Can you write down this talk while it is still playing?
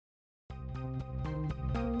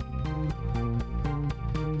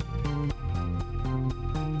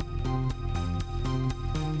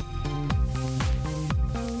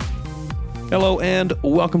Hello and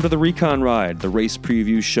welcome to the Recon Ride, the race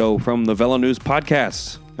preview show from the Velo News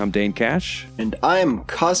Podcast. I'm Dane Cash. And I'm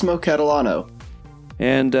Cosmo Catalano.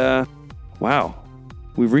 And, wow,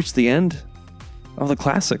 we've reached the end of the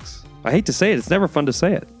classics. I hate to say it, it's never fun to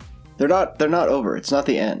say it. They're not over. It's not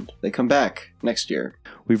the end. They come back next year.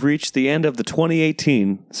 We've reached the end of the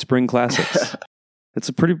 2018 Spring Classics. It's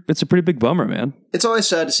a pretty big bummer, man. It's always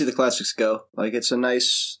sad to see the classics go. Like, it's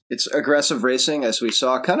aggressive racing, as we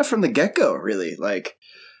saw kind of from the get-go, really. Like,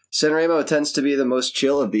 Sanremo tends to be the most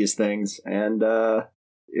chill of these things, and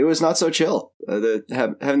it was not so chill.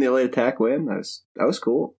 Having the LA Attack win, that was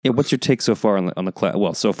cool. Yeah, what's your take so far on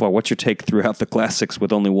the what's your take throughout the classics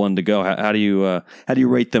with only one to go? How do you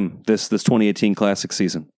rate them this 2018 classic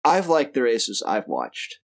season? I've liked the races I've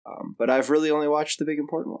watched. But I've really only watched the big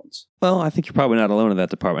important ones. Well, I think you're probably not alone in that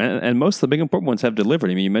department. And most of the big important ones have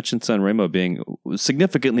delivered. I mean, you mentioned Sanremo being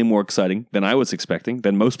significantly more exciting than I was expecting,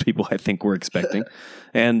 than most people I think were expecting.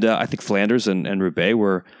 And I think Flanders and Roubaix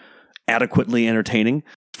were adequately entertaining.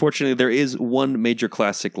 Fortunately, there is one major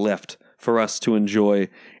classic left for us to enjoy,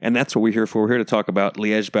 and that's what we're here for. We're here to talk about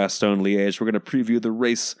Liège-Bastogne-Liège. We're going to preview the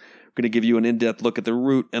race. We're going to give you an in-depth look at the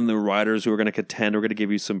route and the riders who are going to contend. We're going to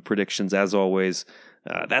give you some predictions, as always.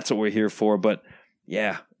 That's what we're here for. But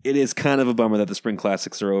yeah, it is kind of a bummer that the Spring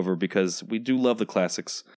Classics are over because we do love the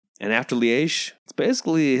Classics. And after Liège, it's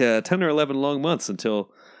basically 10 or 11 long months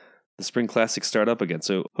until the Spring Classics start up again.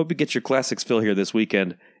 So hope you get your Classics fill here this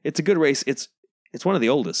weekend. It's a good race. It's one of the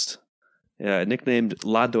oldest. Nicknamed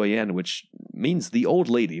La Doyenne, which means the old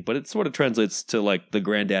lady, but it sort of translates to like the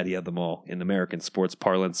granddaddy of them all in American sports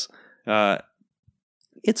parlance.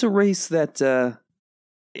 It's a race that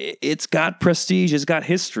it's got prestige, it's got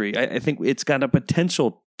history. I think it's got a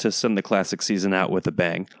potential to send the classic season out with a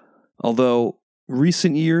bang. Although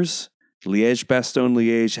recent years,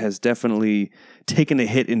 Liège-Bastogne-Liège has definitely taken a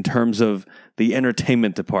hit in terms of the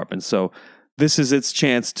entertainment department. So this is its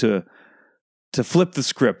chance to flip the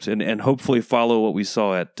script and hopefully follow what we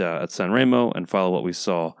saw at Sanremo and follow what we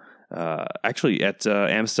saw actually at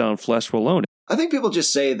Amstel and Flèche Wallonne. I think people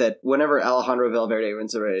just say that whenever Alejandro Valverde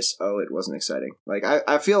wins a race, it wasn't exciting. Like,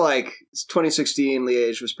 I feel like 2016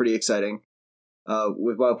 Liège was pretty exciting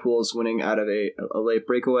with Wout Poels winning out of a late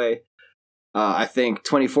breakaway. I think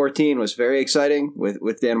 2014 was very exciting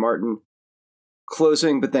with Dan Martin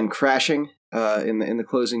closing but then crashing in the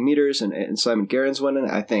closing meters and Simon Gerrans winning.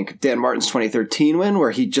 I think Dan Martin's 2013 win,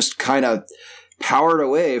 where he just kind of powered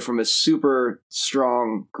away from a super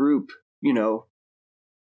strong group,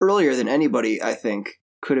 earlier than anybody, I think,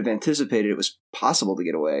 could have anticipated it was possible to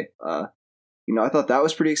get away. I thought that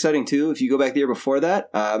was pretty exciting too. If you go back the year before that,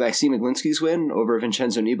 Maxime Iglinski's win over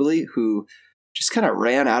Vincenzo Nibali, who just kind of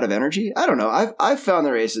ran out of energy. I don't know. I've found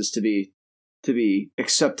the races to be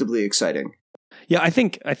acceptably exciting. Yeah, I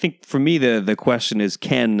think for me the question is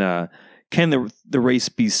can the race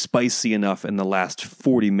be spicy enough in the last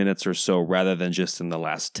 40 minutes or so rather than just in the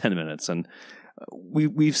last 10 minutes? And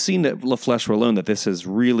we've seen at La Flèche Wallonne that this has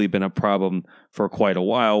really been a problem for quite a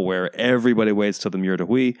while, where everybody waits till the Mur de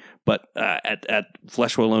Huy. But at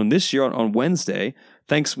Flèche Wallonne this year on Wednesday,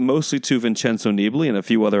 thanks mostly to Vincenzo Nibali and a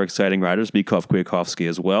few other exciting riders, Bykov Kwiatkowski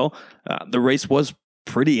as well, the race was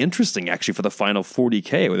pretty interesting actually for the final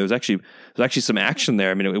 40K, where there was actually some action there.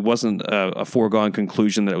 I mean, it wasn't a foregone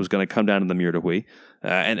conclusion that it was going to come down to the Mur de Huy,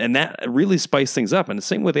 and that really spiced things up. And the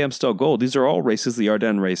same with Amstel Gold. These are all races, the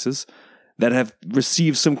Ardennes races, that have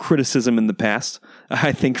received some criticism in the past,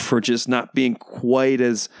 I think, for just not being quite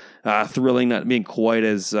as thrilling, not being quite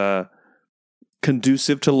as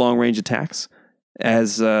conducive to long-range attacks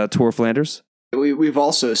as Tour of Flanders. We've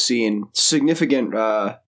also seen significant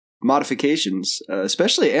modifications,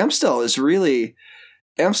 especially Amstel is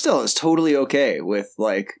totally okay with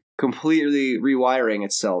like completely rewiring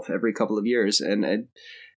itself every couple of years. And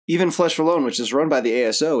even Flèche Wallonne, which is run by the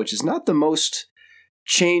ASO, which is not the most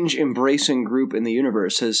change-embracing group in the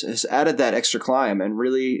universe, has added that extra climb and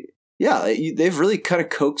really, they've really kind of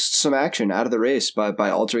coaxed some action out of the race by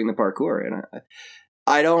altering the parcours. And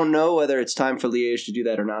I don't know whether it's time for Liège to do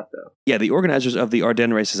that or not, though. Yeah, the organizers of the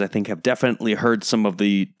Ardennes races, I think, have definitely heard some of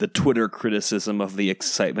the Twitter criticism of the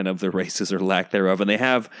excitement of the races or lack thereof, and they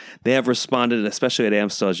have responded, especially at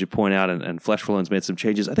Amstel, as you point out, and Flèche Wallonne's made some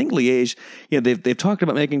changes. I think Liège, they've talked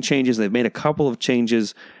about making changes. They've made a couple of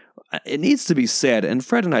changes. It needs to be said, and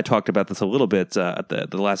Fred and I talked about this a little bit at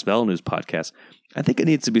the last Velo News podcast. I think it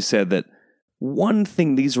needs to be said that one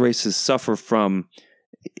thing these races suffer from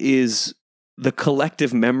is the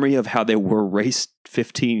collective memory of how they were raced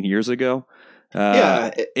 15 years ago.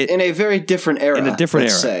 In a very different era. In a different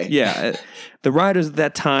era. Say. Yeah. The riders at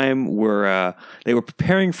that time were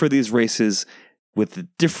preparing for these races with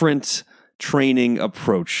different training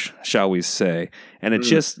approach, shall we say. And it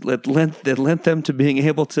just lent them to being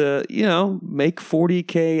able to, make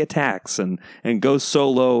 40K attacks and go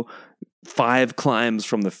solo 5 climbs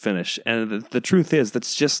from the finish. And the truth is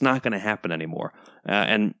that's just not going to happen anymore.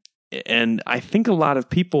 And I think a lot of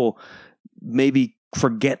people maybe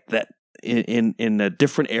forget that in a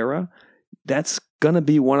different era, that's going to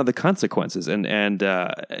be one of the consequences. And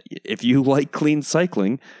if you like clean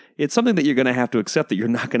cycling, it's something that you're going to have to accept, that you're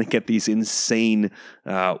not going to get these insane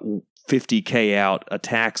 50K out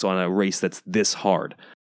attacks on a race that's this hard.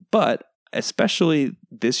 But especially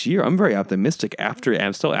this year, I'm very optimistic after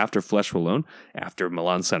Flèche Wallonne, after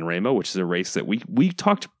Milan-San Remo, which is a race that we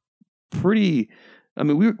talked pretty... I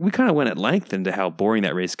mean, we kind of went at length into how boring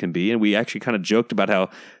that race can be, and we actually kind of joked about how,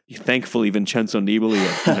 thankfully, Vincenzo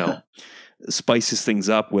Nibali, spices things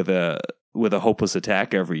up with a hopeless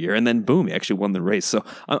attack every year, and then boom, he actually won the race. So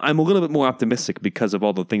I'm a little bit more optimistic because of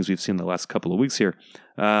all the things we've seen the last couple of weeks here.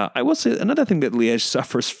 I will say another thing that Liège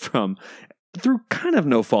suffers from, through kind of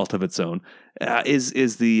no fault of its own,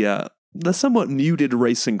 is the somewhat muted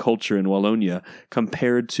racing culture in Wallonia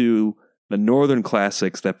compared to the northern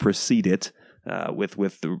classics that precede it.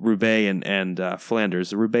 With the Roubaix and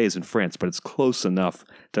Flanders. The Roubaix is in France, but it's close enough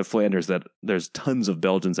to Flanders that there's tons of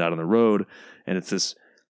Belgians out on the road, and it's this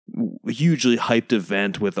hugely hyped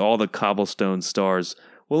event with all the cobblestone stars.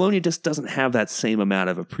 Wallonia just doesn't have that same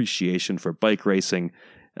amount of appreciation for bike racing.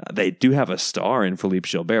 They do have a star in Philippe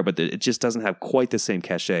Gilbert, but it just doesn't have quite the same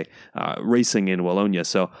cachet racing in Wallonia.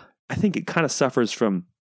 So I think it kind of suffers from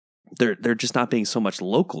there just not being so much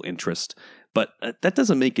local interest. But that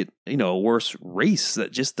doesn't make it, a worse race.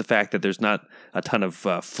 That just the fact that there's not a ton of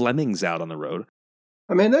Flemings out on the road.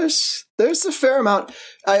 I mean, there's a fair amount.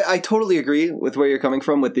 I totally agree with where you're coming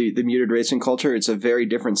from with the muted racing culture. It's a very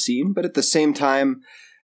different scene. But at the same time,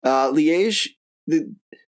 Liège,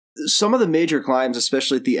 some of the major climbs,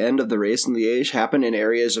 especially at the end of the race in Liège, happen in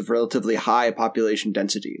areas of relatively high population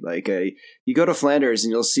density. Like you go to Flanders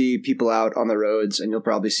and you'll see people out on the roads, and you'll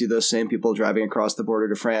probably see those same people driving across the border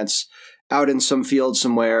to France, out in some field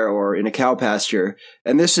somewhere or in a cow pasture.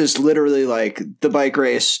 And this is literally like the bike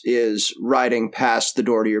race is riding past the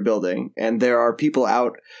door to your building. And there are people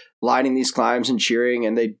out lining these climbs and cheering,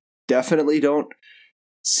 and they definitely don't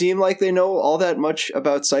seem like they know all that much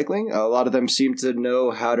about cycling. A lot of them seem to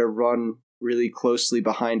know how to run really closely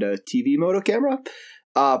behind a TV moto camera.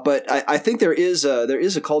 But I think there is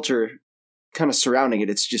a culture kind of surrounding it.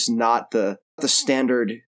 It's just not the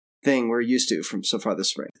standard thing we're used to from so far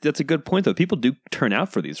this spring. That's a good point, though. People do turn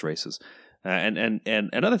out for these races. And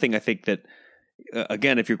another thing I think that,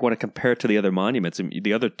 again, if you're going to compare it to the other monuments,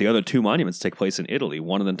 the other 2 monuments take place in Italy.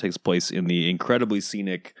 One of them takes place in the incredibly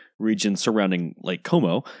scenic region surrounding Lake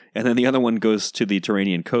Como, and then the other one goes to the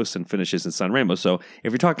Tyrrhenian coast and finishes in San Remo. So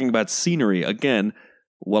if you're talking about scenery, again,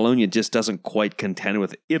 Wallonia just doesn't quite contend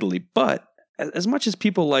with Italy. But as much as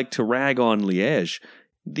people like to rag on Liège,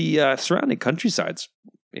 the surrounding countrysides,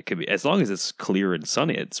 it could be, as long as it's clear and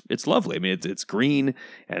sunny, it's lovely. I mean, it's green,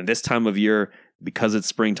 and this time of year, because it's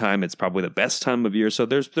springtime, it's probably the best time of year. So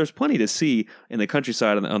there's plenty to see in the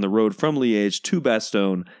countryside on the road from Liège to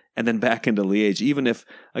Bastogne and then back into Liège. Even if,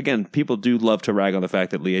 again, people do love to rag on the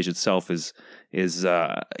fact that Liège itself is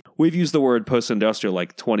we've used the word post-industrial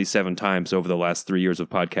like 27 times over the last 3 years of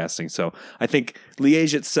podcasting. So I think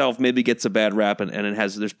Liège itself maybe gets a bad rap, and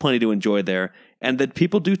there's plenty to enjoy there. And that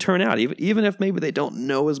people do turn out, even if maybe they don't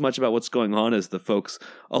know as much about what's going on as the folks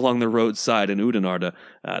along the roadside in Oudenaarde.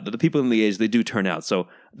 The people in Liège, they do turn out. So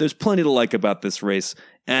there's plenty to like about this race.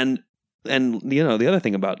 And the other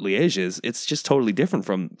thing about Liège is it's just totally different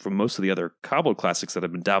from most of the other cobbled classics that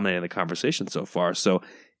have been dominating the conversation so far. So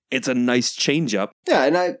it's a nice change up. Yeah,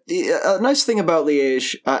 and a nice thing about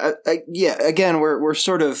Liège, again, we're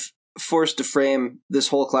sort of forced to frame this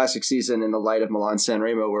whole classic season in the light of Milan-San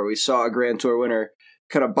Remo, where we saw a Grand Tour winner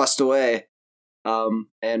kind of bust away and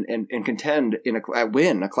contend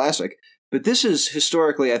win a classic. But this is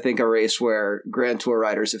historically, I think, a race where Grand Tour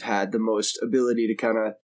riders have had the most ability to kind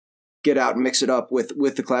of get out and mix it up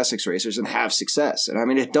with the classics racers and have success. And I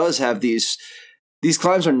mean, it does have these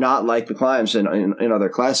climbs are not like the climbs in other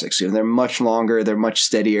classics. They're much longer, they're much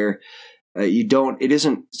steadier. It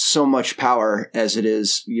isn't so much power as it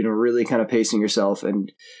is, really kind of pacing yourself. And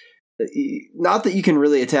not that you can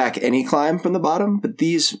really attack any climb from the bottom, but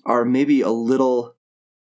these are maybe a little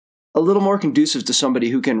more conducive to somebody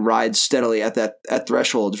who can ride steadily at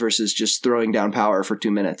threshold versus just throwing down power for 2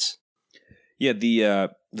 minutes. Yeah,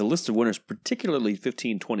 the list of winners, particularly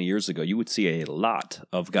 15, 20 years ago, you would see a lot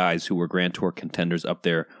of guys who were Grand Tour contenders up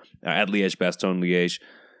there at Liège, Bastogne, Liège.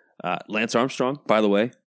 Lance Armstrong, by the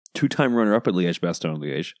way, 2-time runner-up at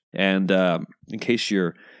Liège-Bastogne-Liège. And in case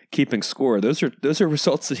you're keeping score, those are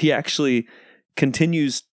results that he actually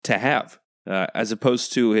continues to have, as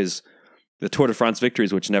opposed to the Tour de France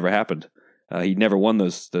victories, which never happened. He never won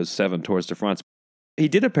those 7 Tours de France. He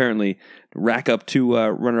did apparently rack up 2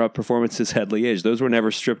 runner-up performances at Liège. Those were never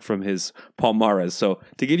stripped from his palmarès. So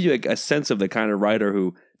to give you a sense of the kind of rider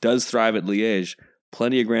who does thrive at Liège,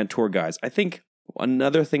 plenty of Grand Tour guys. I think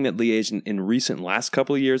another thing that Liège in recent last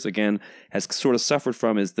couple of years, again, has sort of suffered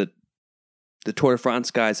from is that the Tour de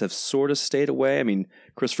France guys have sort of stayed away. I mean,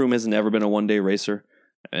 Chris Froome has never been a one-day racer.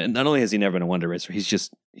 And not only has he never been a one-day racer, he's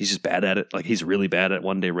just bad at it. Like, he's really bad at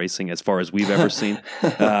one-day racing as far as we've ever seen.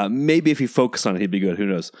 Maybe if he focused on it, he'd be good. Who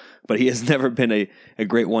knows? But he has never been a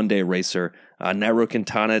great one-day racer. Nairo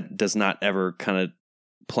Quintana does not ever kind of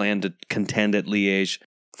plan to contend at Liège.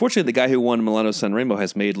 Fortunately, the guy who won Milano-San Remo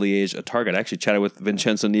has made Liège a target. I actually chatted with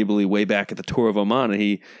Vincenzo Nibali way back at the Tour of Oman, and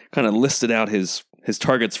he kind of listed out his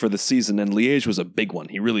targets for the season, and Liège was a big one.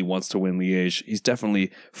 He really wants to win Liège. He's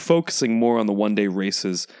definitely focusing more on the one-day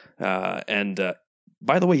races.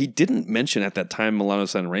 By the way, he didn't mention at that time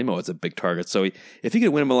Milano-San Remo as a big target. So if he could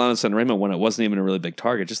win Milano-San Remo when it wasn't even a really big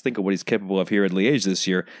target, just think of what he's capable of here at Liège this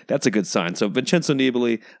year. That's a good sign. So Vincenzo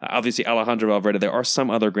Nibali, obviously Alejandro Valverde, there are some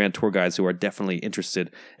other Grand Tour guys who are definitely interested.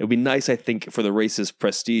 It would be nice, I think, for the race's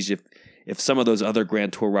prestige if some of those other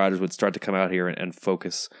Grand Tour riders would start to come out here and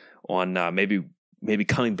focus on maybe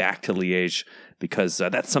coming back to Liège, because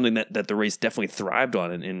that's something that the race definitely thrived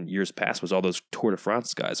on in years past, was all those Tour de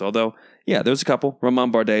France guys. Although, yeah, there's a couple.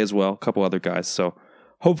 Romain Bardet as well, a couple other guys. So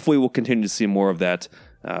hopefully we'll continue to see more of that.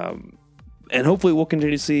 And hopefully we'll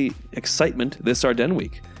continue to see excitement this Ardennes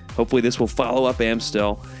week. Hopefully this will follow up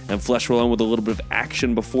Amstel and Flèche Wallonne with a little bit of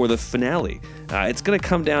action before the finale. It's going to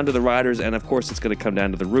come down to the riders, and of course it's going to come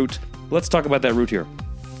down to the route. Let's talk about that route here.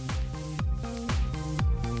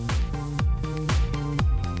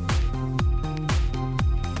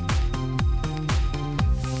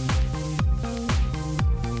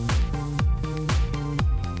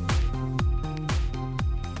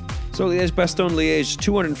 So Liège-Bastogne-Liège,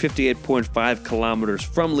 258.5 kilometers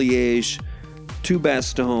from Liège to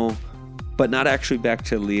Bastogne, but not actually back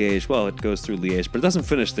to Liège. Well, it goes through Liège, but it doesn't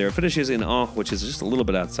finish there. It finishes in Ans, which is just a little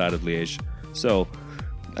bit outside of Liège. So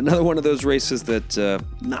another one of those races that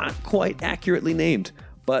not quite accurately named,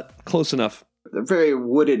 but close enough. A very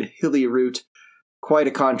wooded, hilly route. Quite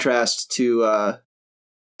a contrast to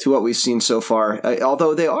what we've seen so far.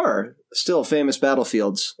 Although they are still famous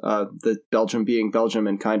battlefields, the Belgium being Belgium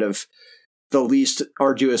and kind of the least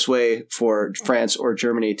arduous way for France or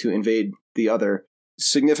Germany to invade the other.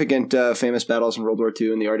 Significant famous battles in World War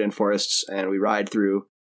II in the Ardennes forests, and we ride through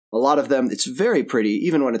a lot of them. It's very pretty,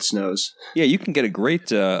 even when it snows. Yeah, you can get a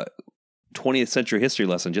great 20th century history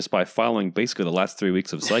lesson just by following basically the last 3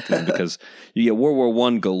 weeks of cycling, because you get World War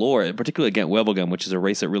I galore, particularly against Wevelgem, which is a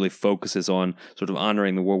race that really focuses on sort of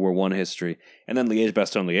honoring the World War I history. And then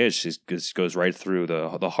Liège-Bastogne-Liège just goes right through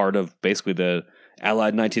the heart of basically the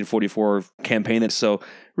Allied 1944 campaign. So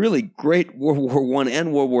really great World War I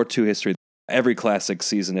and World War II history. Every classic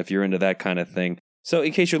season, if you're into that kind of thing. So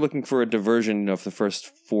in case you're looking for a diversion of the first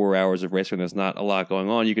 4 hours of racing, there's not a lot going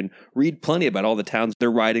on. You can read plenty about all the towns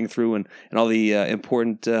they're riding through and all the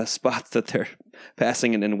important spots that they're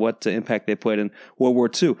passing and what impact they played in World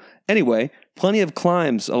War II. Anyway, plenty of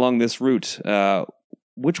climbs along this route.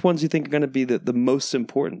 Which ones do you think are going to be the most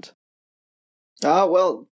important?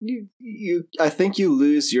 Well, I think you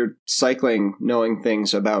lose your cycling knowing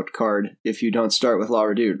things about Card if you don't start with La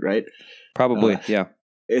Redoute, right? Probably, yeah.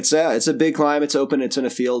 It's a big climb. It's open. It's in a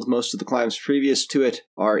field. Most of the climbs previous to it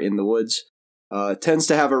are in the woods. Tends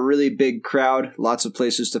to have a really big crowd. Lots of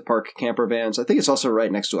places to park camper vans. I think it's also right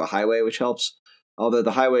next to a highway, which helps. Although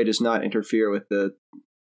the highway does not interfere with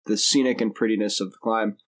the scenic and prettiness of the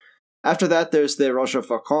climb. After that, there's the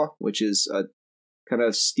Rochefoucauld, which is a kind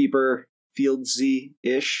of steeper,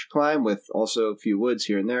 fieldsy-ish climb with also a few woods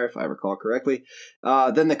here and there, if I recall correctly.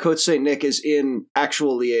 Then the Côte Saint-Nic is in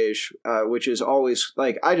actual Liège, which is always,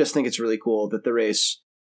 I just think it's really cool that the race,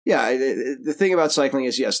 the thing about cycling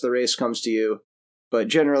is, yes, the race comes to you, but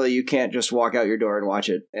generally you can't just walk out your door and watch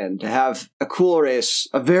it. And to have a cool race,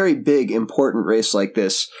 a very big, important race like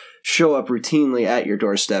this, show up routinely at your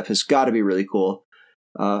doorstep has got to be really cool.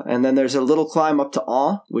 And then there's a little climb up to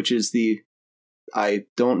Ans, which is I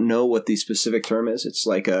don't know what the specific term is. It's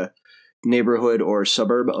like a neighborhood or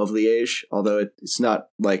suburb of Liège, although it's not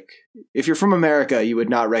like, if you're from America, you would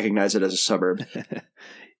not recognize it as a suburb.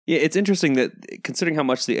 Yeah, it's interesting that, considering how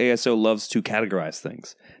much the ASO loves to categorize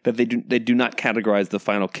things, that they do not categorize the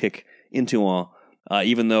final kick into Ans,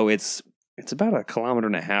 even though it's about 1.5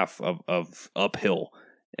 kilometers of uphill.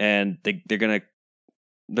 and they're gonna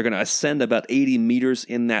ascend about 80 meters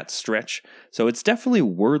in that stretch. So it's definitely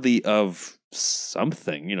worthy of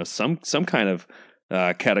something, some kind of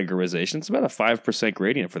categorization. It's about a 5%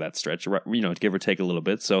 gradient for that stretch, give or take a little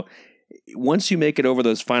bit. So once you make it over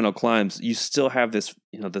those final climbs, you still have this,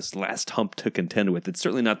 this last hump to contend with. It's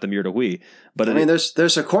certainly not the Mur de Huy, but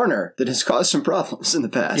there's a corner that has caused some problems in the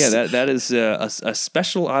past. Yeah, that is a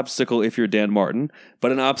special obstacle if you're Dan Martin,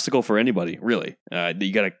 but an obstacle for anybody, really.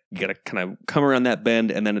 You gotta kind of come around that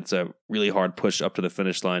bend, and then it's a really hard push up to the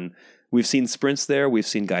finish line. We've seen sprints there. We've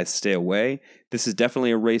seen guys stay away. This is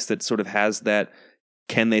definitely a race that sort of has that.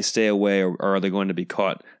 Can they stay away, or are they going to be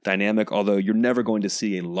caught dynamic? Although you're never going to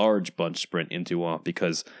see a large bunch sprint into off,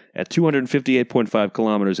 because at 258.5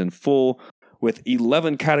 kilometers in full, with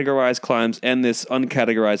 11 categorized climbs and this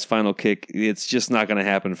uncategorized final kick, it's just not going to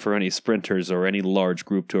happen for any sprinters or any large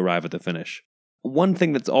group to arrive at the finish. One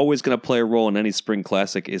thing that's always going to play a role in any spring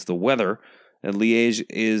classic is the weather. And Liège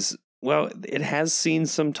is, well, it has seen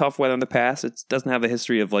some tough weather in the past. It doesn't have the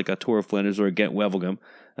history of like a Tour of Flanders or a Ghent-Wevelgem.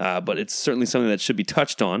 But it's certainly something that should be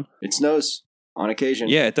touched on. It snows on occasion.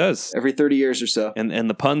 Yeah, it does. Every 30 years or so. And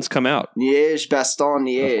the puns come out. Liège, Bastogne,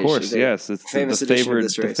 Liège. Of course, yes. It's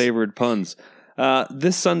the favored puns.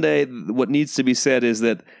 This Sunday, what needs to be said is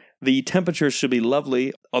that the temperatures should be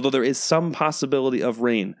lovely, although there is some possibility of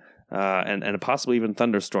rain. And possibly even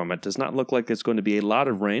thunderstorm. It does not look like there's going to be a lot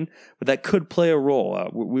of rain, but that could play a role.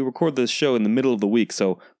 We record this show in the middle of the week,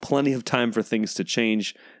 so plenty of time for things to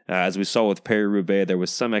change. As we saw with Paris-Roubaix, there was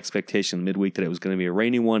some expectation midweek that it was going to be a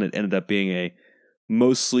rainy one. It ended up being a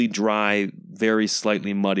mostly dry, very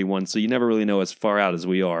slightly muddy one, so you never really know as far out as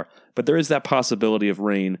we are. But there is that possibility of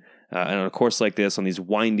rain, and on a course like this, on these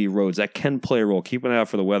windy roads, that can play a role. Keep an eye out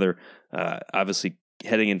for the weather, obviously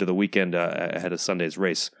heading into the weekend ahead of Sunday's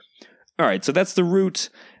race. All right, so that's the route,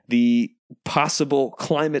 the possible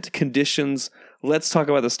climate conditions. Let's talk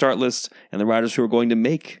about the start list and the riders who are going to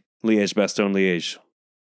make Liège-Bastogne-Liège.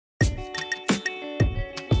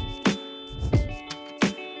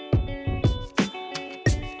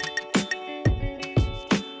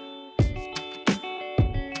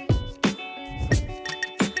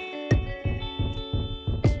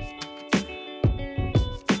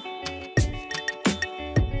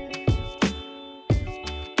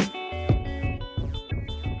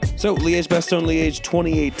 So, Liège-Bastogne-Liège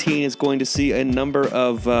 2018 is going to see a number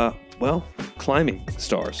of, climbing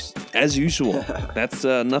stars. As usual, that's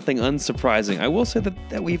nothing unsurprising. I will say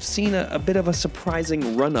that we've seen a bit of a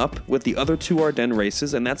surprising run-up with the other two Ardennes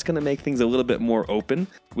races, and that's going to make things a little bit more open.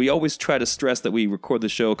 We always try to stress that we record the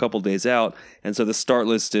show a couple days out, and so the start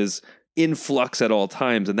list is in flux at all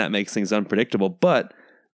times, and that makes things unpredictable. But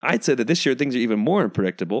I'd say that this year things are even more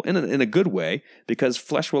unpredictable in a good way, because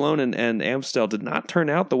Flèche Wallonne and Amstel did not turn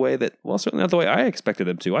out the way that, well, certainly not the way I expected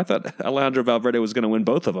them to. I thought Alejandro Valverde was going to win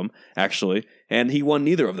both of them, actually, and he won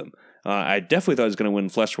neither of them. I definitely thought he was going to win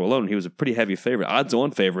Flèche Wallonne. He was a pretty heavy favorite, odds-on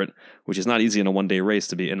favorite, which is not easy in a one-day race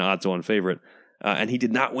to be an odds-on favorite. And he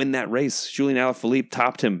did not win that race. Julien Alaphilippe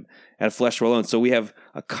topped him at Flèche Wallonne. So we have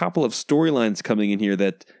a couple of storylines coming in here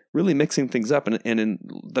that really mixing things up. And in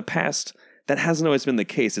the past, that hasn't always been the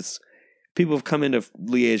case. It's people have come into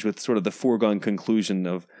Liège with sort of the foregone conclusion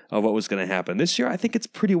of what was going to happen. This year, I think it's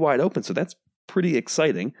pretty wide open, so that's pretty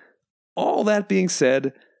exciting. All that being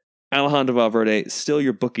said, Alejandro Valverde, still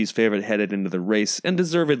your bookie's favorite headed into the race, and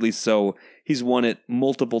deservedly so. He's won it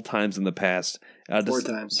multiple times in the past. 4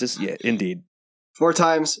 times. Yeah, indeed. 4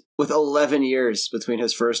 times with 11 years between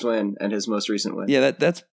his first win and his most recent win. Yeah,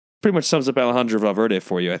 that's pretty much sums up Alejandro Valverde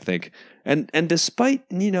for you, I think. And despite,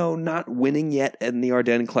 not winning yet in the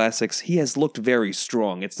Ardennes Classics, he has looked very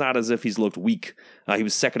strong. It's not as if he's looked weak. He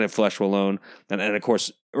was second at Flèche Wallonne. And of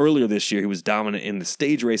course, earlier this year, he was dominant in the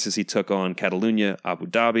stage races he took on Catalunya, Abu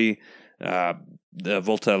Dhabi, the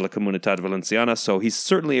Volta a la Comunitat Valenciana. So he's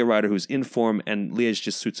certainly a rider who's in form, and Liège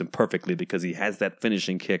just suits him perfectly because he has that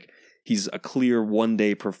finishing kick. He's a clear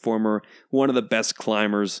one-day performer, one of the best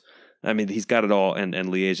climbers. I mean, he's got it all, and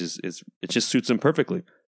Liège it just suits him perfectly.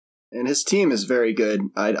 And his team is very good.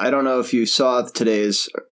 I don't know if you saw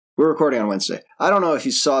we're recording on Wednesday. I don't know if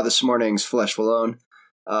you saw this morning's Flèche Wallonne,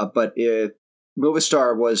 but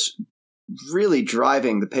Movistar was really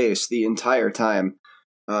driving the pace the entire time.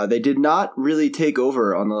 They did not really take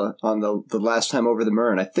over on the last time over the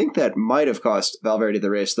Mur, and I think that might have cost Valverde the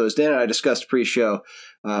race. Though, as Dan and I discussed pre-show,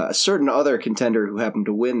 A certain other contender who happened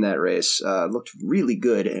to win that race looked really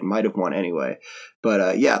good and might have won anyway.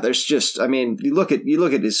 But there's just, I mean, you look at the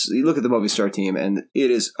Movistar team, and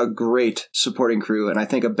it is a great supporting crew, and I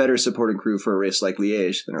think a better supporting crew for a race like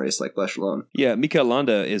Liège than a race like Flèche Wallonne. Yeah, Mikel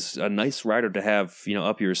Landa is a nice rider to have,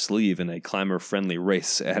 up your sleeve in a climber-friendly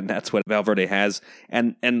race, and that's what Valverde has.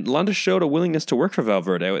 And Landa showed a willingness to work for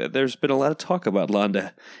Valverde. There's been a lot of talk about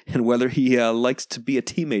Landa and whether he likes to be a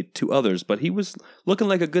teammate to others, but he was looking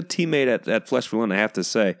like a good teammate at Flèche Wallonne, I have to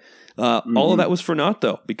say. All of that was for naught,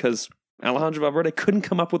 though, because Alejandro Valverde couldn't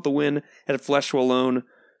come up with the win at Flèche Wallonne,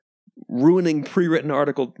 ruining pre-written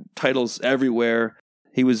article titles everywhere.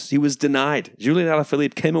 He was denied. Julian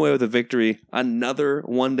Alaphilippe came away with a victory, another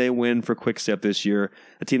one-day win for Quick-Step this year,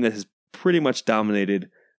 a team that has pretty much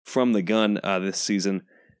dominated from the gun this season.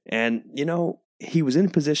 And, he was in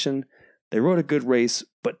position. They rode a good race,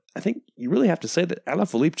 but I think you really have to say that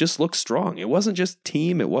Alaphilippe just looked strong. It wasn't just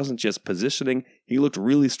team. It wasn't just positioning. He looked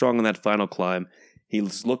really strong on that final climb. He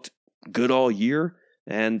looked good all year,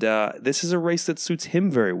 and this is a race that suits him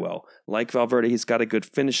very well. Like Valverde, he's got a good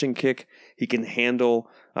finishing kick. He can handle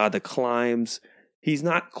the climbs. He's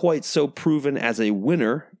not quite so proven as a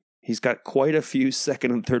winner. He's got quite a few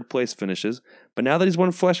second and third place finishes, but now that he's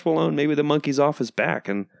won Flèche Wallonne, maybe the monkey's off his back,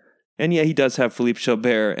 and yeah, he does have Philippe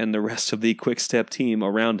Gilbert and the rest of the Quick-Step team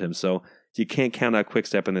around him, so you can't count out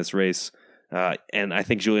Quick-Step in this race. And I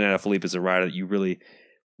think Julian Alaphilippe is a rider that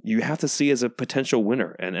you have to see as a potential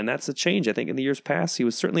winner, and that's a change. I think in the years past, he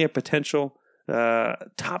was certainly a potential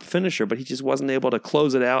top finisher, but he just wasn't able to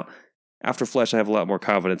close it out. After Flèche, I have a lot more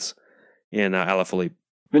confidence in Alaphilippe.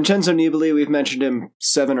 Vincenzo Nibali, we've mentioned him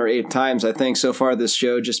 7 or 8 times, I think, so far this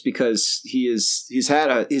show, just because he's had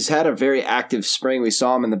a very active spring. We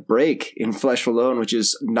saw him in the break in Flèche Wallonne, which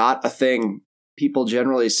is not a thing people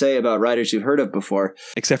generally say about riders you've heard of before.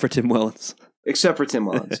 Except for Tim Wellens.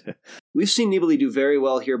 We've seen Nibali do very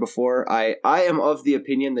well here before. I am of the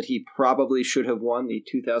opinion that he probably should have won the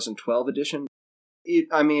 2012 edition.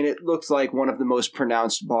 It looked like one of the most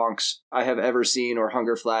pronounced bonks I have ever seen, or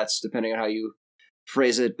hunger flats, depending on how you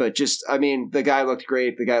phrase it. But the guy looked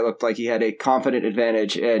great. The guy looked like he had a confident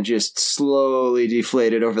advantage and just slowly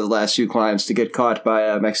deflated over the last few climbs to get caught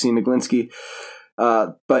by Maxime Iglinski.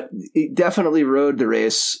 But he definitely rode the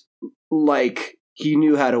race like he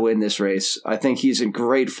knew how to win this race. I think he's in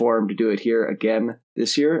great form to do it here again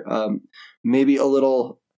this year. Maybe a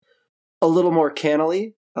little more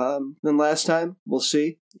cannily than last time. We'll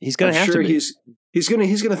see. He's going to have to be. He's going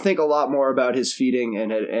to think a lot more about his feeding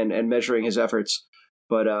and measuring his efforts.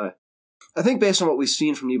 But I think based on what we've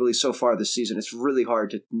seen from Nibali so far this season, it's really hard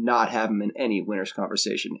to not have him in any winner's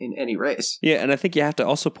conversation in any race. Yeah, and I think you have to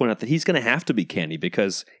also point out that he's going to have to be canny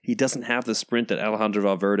because he doesn't have the sprint that Alejandro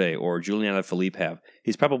Valverde or Julian Alaphilippe have.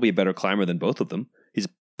 He's probably a better climber than both of them. He's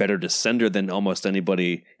a better descender than almost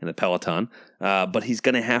anybody in the peloton, but he's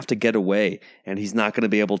going to have to get away, and he's not going to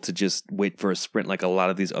be able to just wait for a sprint like a lot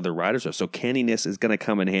of these other riders are. So canniness is going to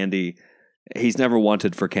come in handy. He's never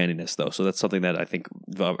wanted for canniness, though, so that's something that I think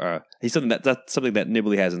that's something that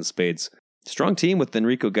Nibali has in spades. Strong team with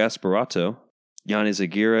Enrico Gasparato, Yanni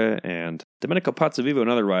Zagira, and Domenico Pozzovivo,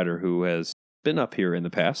 another rider who has been up here in the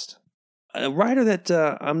past. A rider that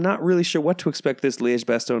I'm not really sure what to expect this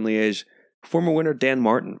Liège-Bastogne-Liège. Former winner Dan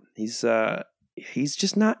Martin. He's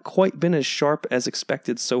just not quite been as sharp as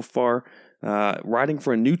expected so far. Riding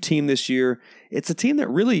for a new team this year. It's a team that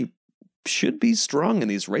really should be strong in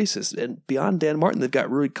these races. And beyond Dan Martin, they've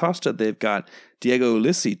got Rui Costa, they've got Diego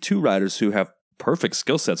Ulissi, 2 riders who have perfect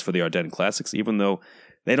skill sets for the Ardennes Classics, even though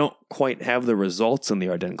they don't quite have the results in the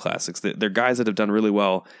Ardennes Classics. They're guys that have done really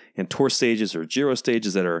well in Tour stages or Giro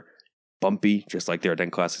stages that are bumpy, just like the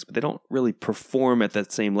Ardennes Classics, but they don't really perform at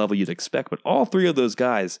that same level you'd expect. But all 3 of those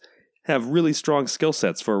guys have really strong skill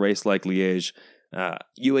sets for a race like Liège.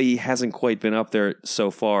 UAE hasn't quite been up there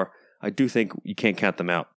so far. I do think you can't count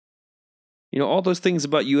them out. All those things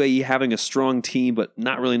about UAE having a strong team but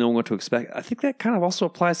not really knowing what to expect, I think that kind of also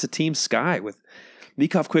applies to Team Sky with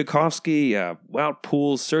Mikov Kwiatkowski, Wout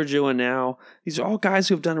Poels, Sergio Henao. These are all guys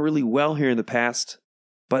who have done really well here in the past,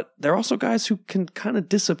 but they're also guys who can kind of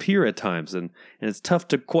disappear at times, and it's tough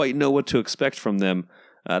to quite know what to expect from them.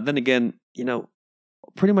 Then again,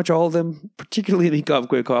 pretty much all of them, particularly Mikov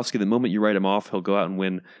Kwiatkowski, the moment you write him off, he'll go out and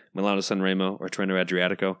win Milano Sanremo or Trento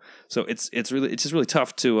Adriatico. So it's just really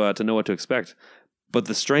tough to know what to expect. But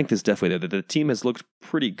the strength is definitely there. The team has looked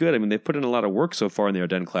pretty good. I mean, they've put in a lot of work so far in the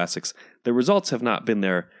Ardennes Classics. The results have not been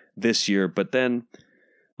there this year, but then,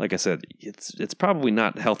 like I said, it's probably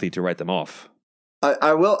not healthy to write them off.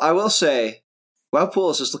 I will say, Wout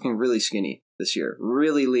Poels is looking really skinny this year,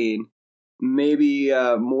 really lean. maybe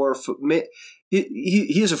more.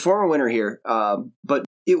 He is a former winner here, but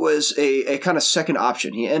it was a kind of second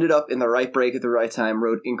option. He ended up in the right break at the right time,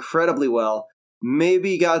 rode incredibly well.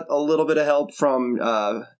 Maybe got a little bit of help from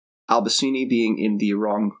Albacini being in the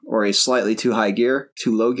wrong or a slightly too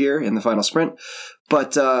low gear in the final sprint.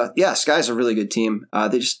 But Sky's a really good team.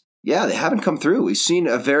 They haven't come through. We've seen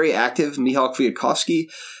a very active Michał Kwiatkowski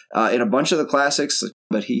in a bunch of the classics,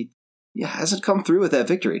 but he hasn't come through with that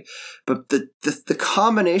victory. But the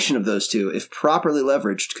combination of those two, if properly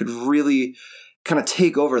leveraged, could really kind of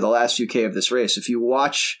take over the last few K of this race. If you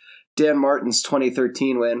watch Dan Martin's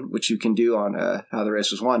 2013 win, which you can do on How the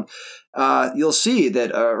Race Was Won, you'll see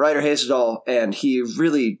that Ryder Hesjedal and he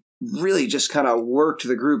really, really just kind of worked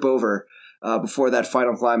the group over before that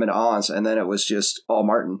final climb in Ons, and then it was just all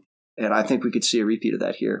Martin. And I think we could see a repeat of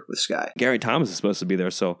that here with Sky. Gary Thomas is supposed to be there,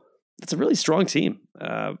 so it's a really strong team,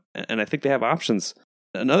 and I think they have options.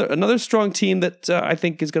 Another strong team that I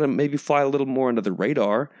think is going to maybe fly a little more under the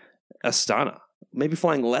radar, Astana. Maybe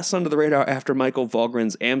flying less under the radar after Michael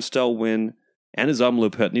Valgren's Amstel win and his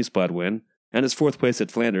Omloop het Nieuwsblad win, and his fourth place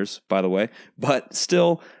at Flanders, by the way. But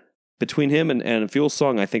still, between him and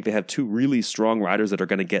Fuglsang, I think they have two really strong riders that are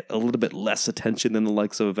going to get a little bit less attention than the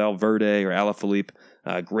likes of Valverde or Alaphilippe.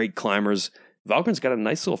 Great climbers. Valgren's got a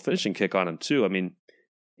nice little finishing kick on him, too. I mean,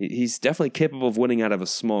 he's definitely capable of winning out of a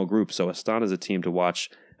small group, so Astana is a team to watch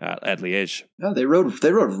at Liège. No, they rode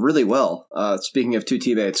really well. Speaking of two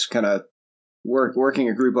teammates, kind of working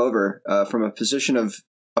a group over from a position of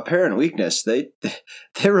apparent weakness, they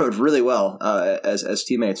rode really well as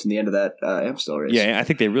teammates in the end of that Amstel race. Yeah, I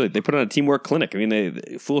think they put on a teamwork clinic. I mean,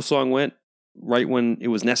 Fuglsang went right when it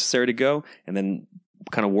was necessary to go, and then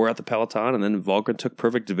kind of wore out the peloton, and then Valgren took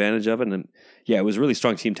perfect advantage of it. And it was really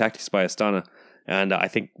strong team tactics by Astana. And I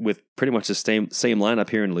think with pretty much the same lineup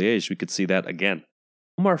here in Liège, we could see that again.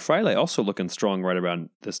 Omar Fraile also looking strong right around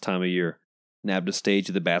this time of year. Nabbed a stage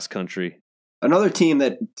of the Basque Country. Another team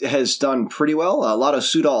that has done pretty well, Lotto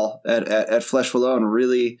Soudal at Flèche Wallonne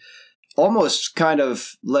really almost kind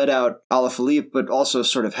of let out Alaphilippe, but also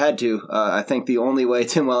sort of had to. I think the only way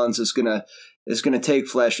Tim Wellens is gonna take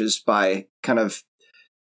Flèche is by kind of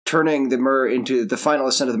turning the Mur into the final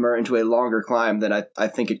ascent of the Mur into a longer climb than I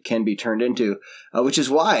think it can be turned into, which is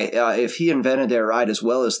why if he and Van ride as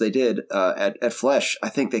well as they did at Flèche, I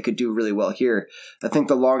think they could do really well here. I think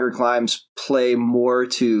the longer climbs play more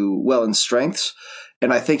to Wellens' strengths,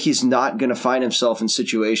 and I think he's not going to find himself in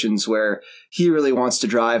situations where he really wants to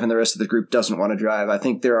drive and the rest of the group doesn't want to drive. I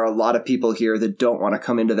think there are a lot of people here that don't want to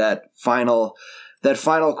come into that final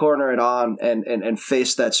corner and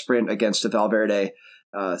face that sprint against a Valverde.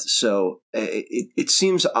 So it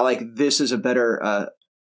seems like this is a better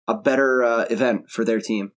event for their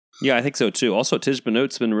team. Yeah, I think so too. Also, Tish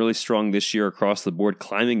Benot's been really strong this year across the board,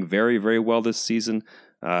 climbing very, very well this season.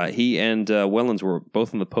 He and Wellens were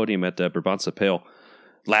both on the podium at Brabantse Pijl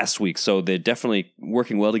last week, so they're definitely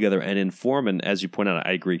working well together and in form. And as you point out,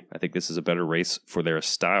 I agree. I think this is a better race for their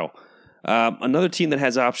style. Another team that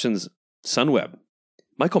has options, Sunweb.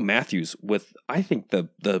 Michael Matthews with, I think,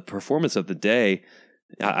 the performance of the day,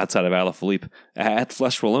 outside of Alaphilippe, at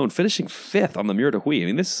Flèche Wallonne, finishing fifth on the Mur de Huy. I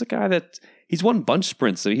mean, this is a guy that he's won bunch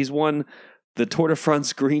sprints, so he's won the Tour de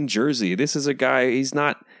France green jersey. This is a guy, he's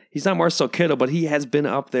not Marcel Kittel, but he has been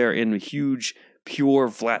up there in huge, pure,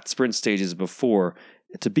 flat sprint stages before.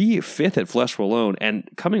 To be fifth at Flèche Wallonne and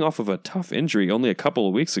coming off of a tough injury only a couple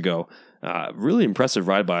of weeks ago, really impressive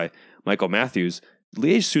ride by Michael Matthews.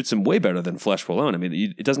 Liège suits him way better than Flèche Wallonne. I mean,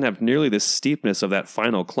 it doesn't have nearly the steepness of that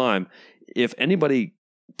final climb. If anybody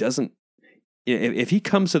doesn't, if he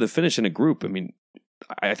comes to the finish in a group, I mean,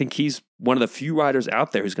 I think he's one of the few riders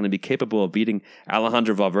out there who's going to be capable of beating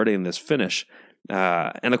Alejandro Valverde in this finish.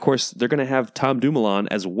 And of course, they're going to have Tom Dumoulin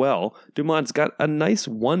as well. Dumoulin's got a nice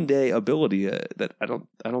one-day ability that I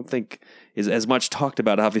don't think is as much talked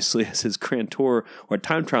about, obviously, as his Grand Tour or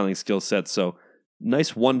time trialing skill set. So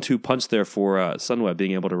nice 1-2 punch there for Sunweb,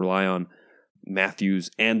 being able to rely on Matthews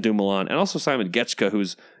and Dumoulin, and also Simon Geschke,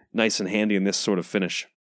 who's nice and handy in this sort of finish.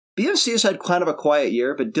 BMC has had kind of a quiet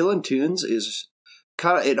year, but Dylan Teuns is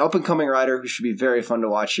kind of an up-and-coming rider who should be very fun to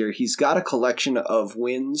watch here. He's got a collection of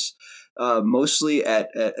wins, mostly at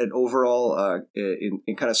overall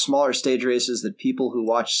in kind of smaller stage races that people who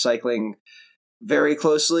watch cycling very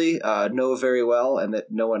closely know very well and that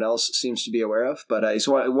no one else seems to be aware of. But he's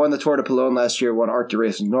won the Tour de Pologne last year, won Arc de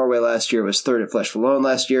Race in Norway last year, was third at Flèche Wallonne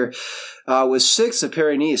last year, was sixth at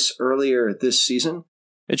Paris-Nice earlier this season.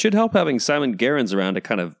 It should help having Simon Gerrans around to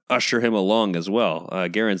kind of usher him along as well.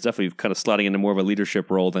 Gerrans definitely kind of slotting into more of a leadership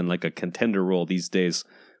role than like a contender role these days.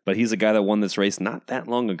 But he's a guy that won this race not that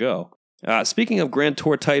long ago. Speaking of Grand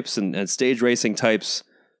Tour types and stage racing types,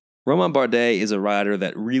 Romain Bardet is a rider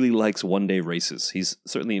that really likes one-day races. He's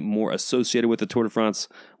certainly more associated with the Tour de France,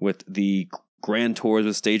 with the Grand Tours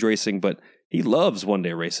of stage racing, but he loves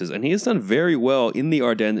one-day races, and he has done very well in the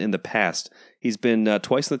Ardennes in the past. He's been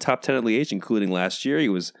twice in the top 10 at Liège, including last year. He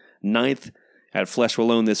was 9th at Flèche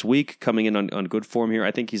Wallonne this week, coming in on good form here.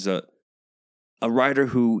 I think he's a rider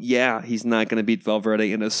who, he's not going to beat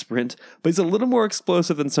Valverde in a sprint, but he's a little more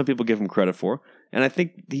explosive than some people give him credit for. And I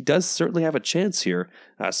think he does certainly have a chance here.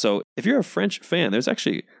 So if you're a French fan, there's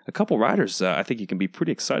actually a couple riders I think you can be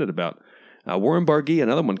pretty excited about. Warren Barguil,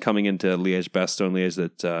 another one coming into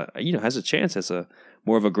Liège-Bastogne-Liège that has a chance as a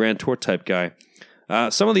more of a Grand Tour type guy.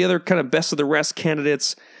 Some of the other kind of best of the rest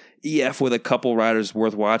candidates, EF with a couple riders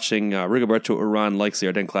worth watching. Rigoberto Urán likes the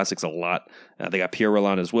Ardennes Classics a lot. They got Pierre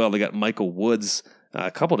Rolland as well. They got Michael Woods,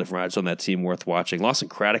 a couple different riders on that team worth watching. Lawson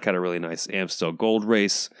Craddock had a really nice Amstel Gold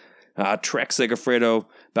race. Trek Segafredo.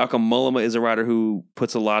 Bauke Mollema is a rider who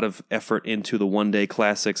puts a lot of effort into the one-day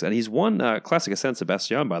classics, and he's won Classic San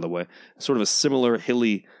Sebastian, by the way. Sort of a similar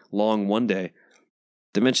hilly, long one-day.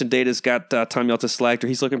 Dimension Data's got Tom Jelte-Slagter.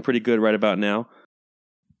 He's looking pretty good right about now.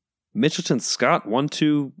 Mitchelton Scott,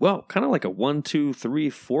 1-2, well, kind of like a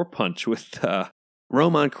 1-2-3-4 punch with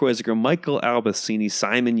Roman Kreuziger, Michael Albacini,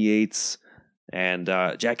 Simon Yates, and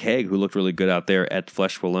Jack Haig, who looked really good out there at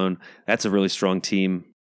Flèche Wallonne. That's a really strong team.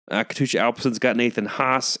 Katusha Alpeson's got Nathan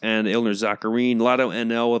Haas and Ilnur Zakarin. Lotto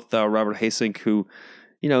NL with Robert Hasink, who,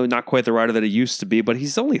 not quite the rider that he used to be, but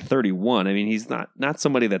he's only 31. I mean, he's not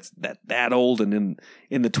somebody that's that old and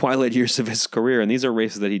in the twilight years of his career. And these are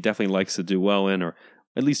races that he definitely likes to do well in, or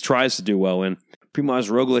at least tries to do well in. Primož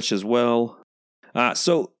Roglič as well.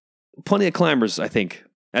 So plenty of climbers, I think,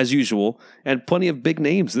 as usual, and plenty of big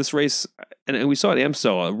names. This race, and we saw at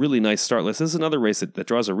Amstel, a really nice start list. This is another race that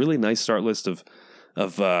draws a really nice start list of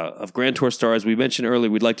Grand Tour stars. We mentioned earlier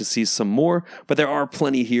we'd like to see some more, but there are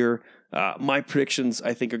plenty here. My predictions,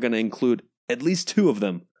 I think, are going to include at least 2 of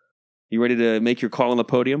them. You ready to make your call on the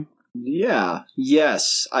podium? Yeah.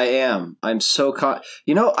 Yes, I am. I'm so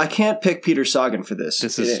I can't pick Peter Sagan for this.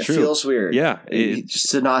 This is true. It feels weird. Yeah.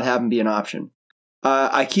 Just to not have him be an option.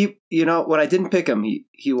 I keep, when I didn't pick him,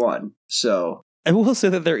 he won. So. I will say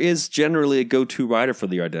that there is generally a go-to rider for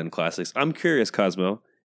the Ardennes Classics. I'm curious, Cosmo.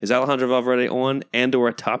 Is Alejandro Valverde on and or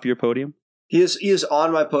atop your podium? He is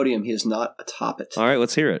on my podium. He is not atop it. All right,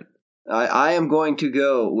 let's hear it. I am going to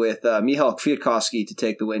go with Michał Kwiatkowski to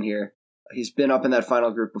take the win here. He's been up in that final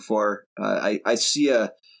group before. I see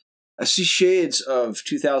shades of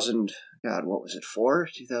 2000. God, what was it?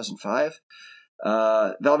 2005.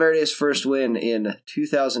 Valverde's first win in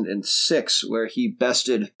 2006, where he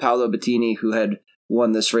bested Paolo Bettini, who had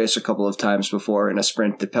won this race a couple of times before in a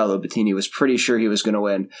sprint that Paolo Bettini was pretty sure he was going to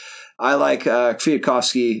win. I like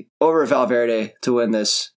Kwiatkowski over Valverde to win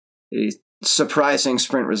this. A surprising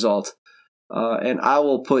sprint result. And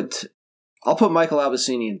I'll put Michael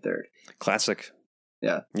Albacini in third. Classic.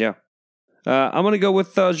 Yeah. Yeah. I'm going to go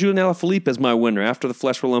with Julian Alaphilippe as my winner. After the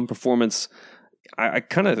Flèche Wallonne performance, I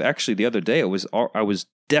kind of actually the other day I was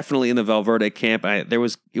definitely in the Valverde camp. It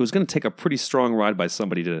was going to take a pretty strong ride by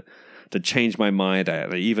somebody to change my mind.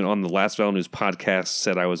 I even on the last Val News podcast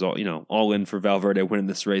said I was all in for Valverde winning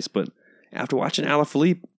this race. But after watching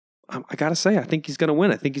Alaphilippe, I got to say, I think he's going to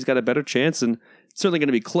win. I think he's got a better chance, and it's certainly going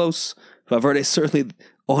to be close. Valverde's certainly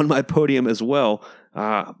on my podium as well.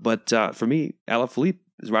 But for me, Alaphilippe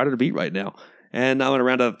is rider to beat right now. And I'm going to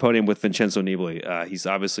round out the podium with Vincenzo Nibali. He's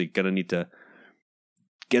obviously going to need to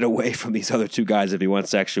get away from these other 2 guys if he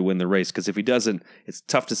wants to actually win the race. Because if he doesn't, it's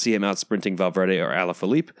tough to see him out sprinting Valverde or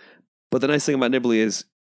Alaphilippe. But the nice thing about Nibali is,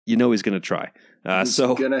 he's going to try. He's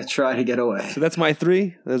going to try to get away. So that's my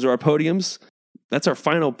 3. Those are our podiums. That's our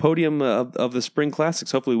final podium of the Spring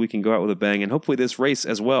Classics. Hopefully we can go out with a bang, and hopefully this race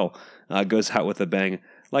as well goes out with a bang.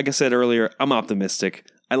 Like I said earlier, I'm optimistic.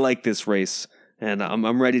 I like this race, and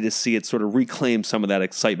I'm ready to see it sort of reclaim some of that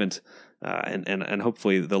excitement, and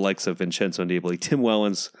hopefully the likes of Vincenzo Nibali, Tim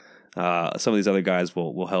Wellens, some of these other guys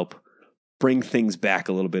will help bring things back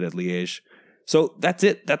a little bit at Liège. So that's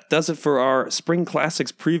it. That does it for our Spring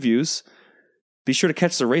Classics previews. Be sure to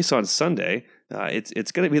catch the race on Sunday.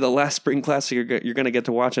 It's going to be the last Spring Classic you're going to get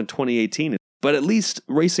to watch in 2018. But at least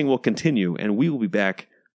racing will continue, and we will be back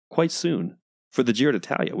quite soon for the Giro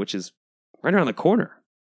d'Italia, which is right around the corner.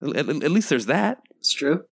 At least there's that. It's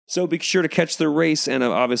true. So be sure to catch the race, and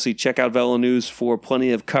obviously check out Velo News for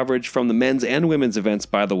plenty of coverage from the men's and women's events,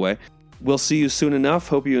 by the way. We'll see you soon enough.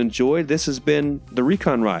 Hope you enjoyed. This has been The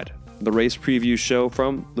Recon Ride, the race preview show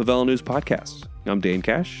from the Velo News podcast. I'm Dane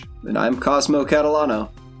Cash. And I'm Cosmo Catalano.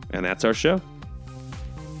 And that's our show.